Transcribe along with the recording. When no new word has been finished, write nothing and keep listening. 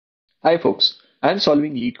Hi folks, I'm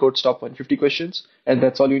solving Leetcode's top 150 questions, and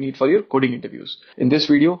that's all you need for your coding interviews. In this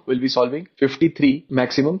video, we'll be solving 53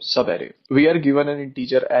 maximum subarray. We are given an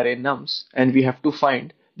integer array nums and we have to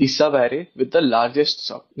find the subarray with the largest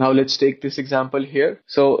sum. Now let's take this example here.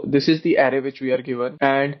 So this is the array which we are given,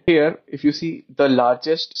 and here if you see, the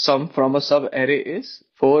largest sum from a subarray is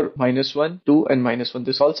 4, -1, 2 and -1.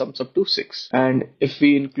 This all sums up to 6. And if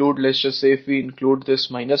we include, let's just say if we include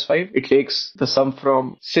this -5, it takes the sum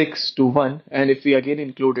from 6 to 1. And if we again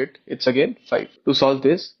include it, it's again 5. To solve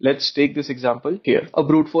this, let's take this example here. A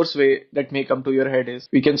brute force way that may come to your head is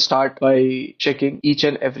we can start by checking each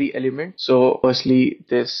and every element. So firstly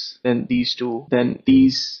this, then these two, then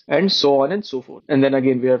these, and so on and so forth. And then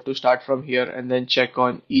again we have to start from here and then check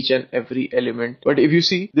on each and every element. But if you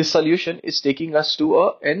see, this solution is taking us to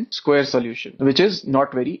a n square solution, which is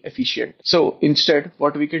not very efficient. So instead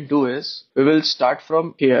what we can do is we will start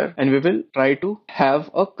from here and we will try to have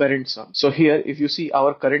a current sum. So here if you see,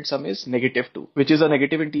 our current sum is -2, which is a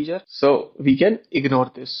negative integer, so we can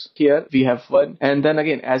ignore this. Here we have 1, and then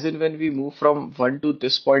again as in when we move from 1 to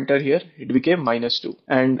this pointer here, it became -2,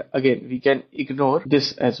 and again we can ignore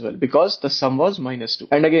this as well because the sum was -2.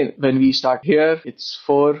 And again when we start here, it's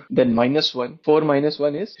 4, then -1. 4 minus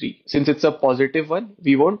 1 is 3. Since it's a positive one,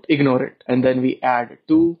 we won't ignore it, and then we add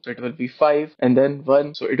 2, so it will be 5, and then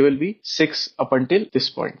 1, so it will be 6 up until this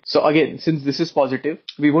point. So again, since this is positive,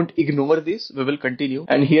 we won't ignore this, we will continue,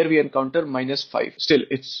 and here we encounter -5. Still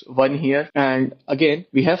it's 1 here, and again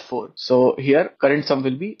we have 4, so here current sum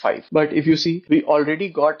will be 5. But if you see, we already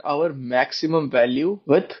got our maximum value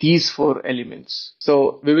with these 4 elements,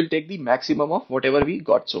 so we will take the maximum of whatever we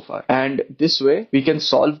got so far, and this way we can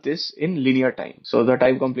solve this in linear time. So the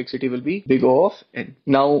time complexity will be big O of n.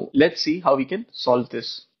 Now let's see how we can solve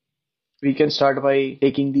this. We can start by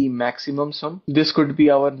taking the maximum sum. This could be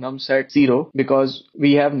our nums at 0 because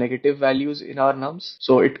we have negative values in our nums,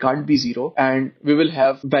 so it can't be 0, and we will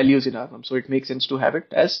have values in our nums, so it makes sense to have it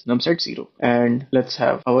as nums at 0. And let's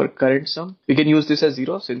have our current sum. We can use this as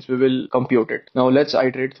 0 since we will compute it. Now let's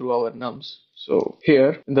iterate through our nums. So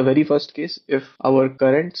here in the very first case, if our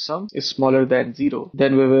current sum is smaller than 0,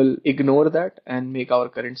 then we will ignore that and make our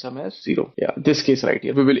current sum as 0. Yeah, this case right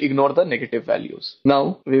here, we will ignore the negative values.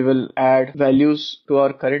 Now we will add values to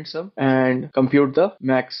our current sum and compute the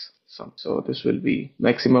max sum. So this will be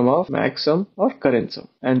maximum of max sum or current sum,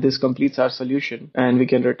 and this completes our solution and we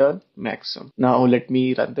can return max sum. Now let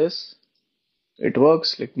me run this. It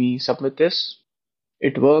works. Let me submit this.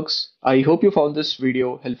 It works. I hope you found this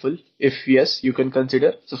video helpful. If yes, you can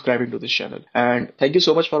consider subscribing to this channel. And thank you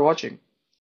so much for watching.